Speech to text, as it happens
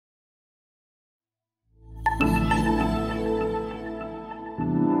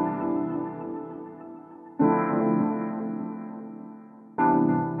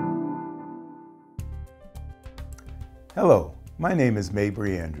Hello, my name is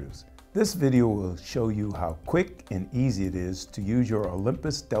Mabry Andrews. This video will show you how quick and easy it is to use your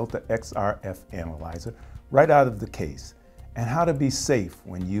Olympus Delta XRF analyzer right out of the case, and how to be safe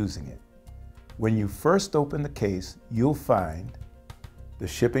when using it. When you first open the case, you'll find the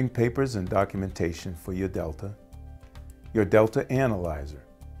shipping papers and documentation for your Delta analyzer,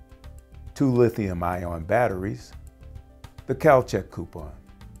 2 lithium-ion batteries, the CalCheck coupon,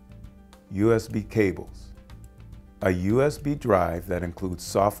 USB cables, a USB drive that includes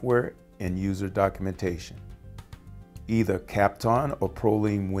software and user documentation, either Kapton or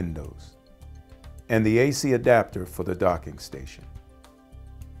Prolene windows, and the AC adapter for the docking station.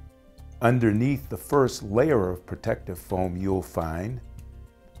 Underneath the first layer of protective foam, you'll find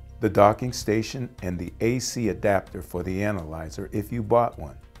the docking station and the AC adapter for the analyzer if you bought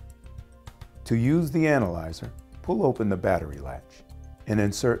one. To use the analyzer, pull open the battery latch and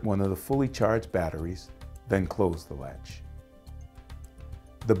insert one of the fully charged batteries, then close the latch.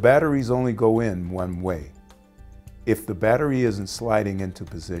 The batteries only go in one way. If the battery isn't sliding into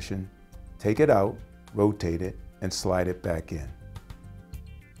position, take it out, rotate it, and slide it back in.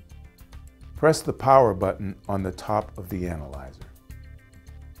 Press the power button on the top of the analyzer.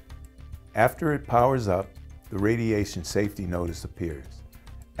 After it powers up, the radiation safety notice appears.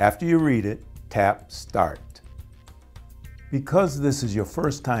 After you read it, tap Start. Because this is your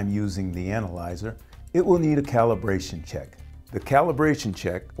first time using the analyzer, it will need a calibration check. The calibration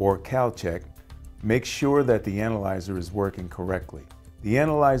check, or CalCheck, makes sure that the analyzer is working correctly. The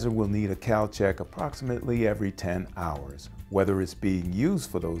analyzer will need a CalCheck approximately every 10 hours, whether it's being used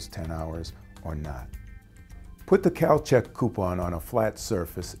for those 10 hours or not. Put the CalCheck coupon on a flat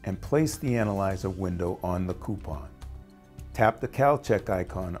surface and place the analyzer window on the coupon. Tap the CalCheck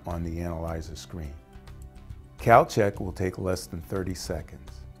icon on the analyzer screen. CalCheck will take less than 30 seconds.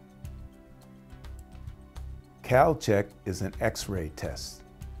 CalCheck is an X-ray test,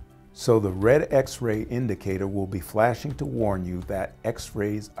 so the red X-ray indicator will be flashing to warn you that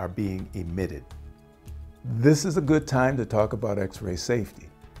X-rays are being emitted. This is a good time to talk about X-ray safety.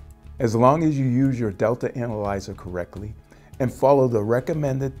 As long as you use your Delta analyzer correctly and follow the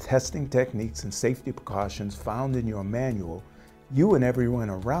recommended testing techniques and safety precautions found in your manual, you and everyone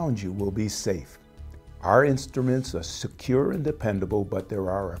around you will be safe. Our instruments are secure and dependable, but there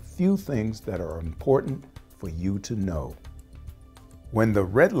are a few things that are important for you to know. When the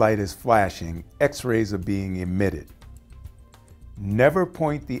red light is flashing, X-rays are being emitted. Never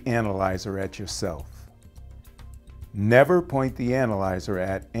point the analyzer at yourself. Never point the analyzer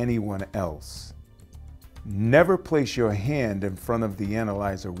at anyone else. Never place your hand in front of the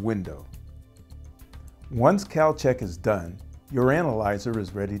analyzer window. Once CalCheck is done, your analyzer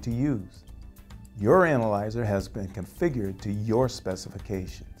is ready to use. Your analyzer has been configured to your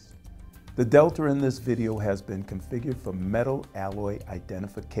specifications. The Delta in this video has been configured for metal alloy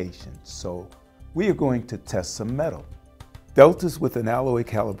identification, so we are going to test some metal. Deltas with an alloy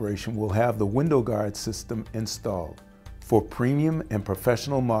calibration will have the window guard system installed. For premium and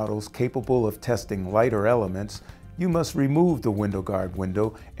professional models capable of testing lighter elements, you must remove the window guard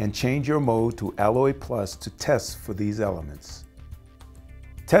window and change your mode to Alloy Plus to test for these elements.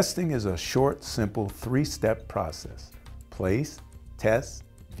 Testing is a short, simple 3-step process. Place, test,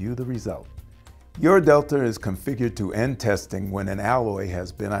 view the result. Your Delta is configured to end testing when an alloy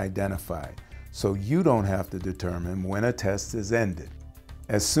has been identified, so you don't have to determine when a test is ended.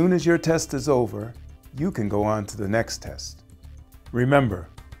 As soon as your test is over, you can go on to the next test. Remember,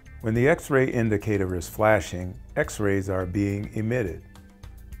 when the X-ray indicator is flashing, X-rays are being emitted.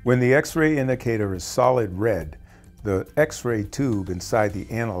 When the X-ray indicator is solid red, the X-ray tube inside the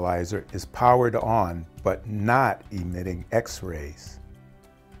analyzer is powered on but not emitting X-rays.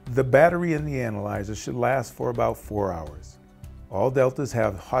 The battery in the analyzer should last for about 4 hours. All Deltas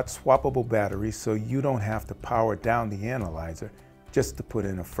have hot swappable batteries, so you don't have to power down the analyzer just to put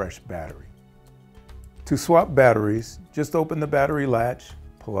in a fresh battery. To swap batteries, just open the battery latch,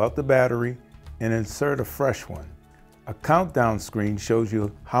 pull out the battery, and insert a fresh one. A countdown screen shows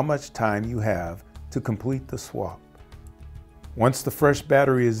you how much time you have to complete the swap. Once the fresh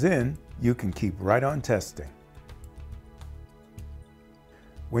battery is in, you can keep right on testing.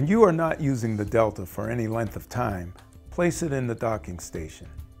 When you are not using the Delta for any length of time, place it in the docking station.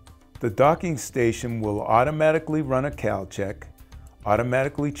 The docking station will automatically run a CalCheck,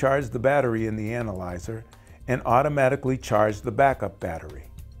 automatically charge the battery in the analyzer, and automatically charge the backup battery.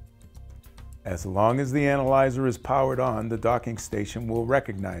 As long as the analyzer is powered on, the docking station will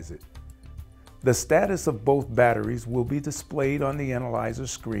recognize it. The status of both batteries will be displayed on the analyzer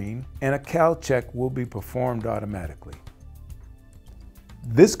screen, and a CalCheck will be performed automatically.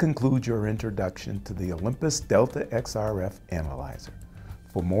 This concludes your introduction to the Olympus Delta XRF Analyzer.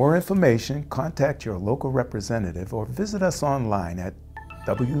 For more information, contact your local representative or visit us online at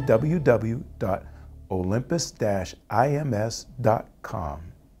www.olympus-ims.com.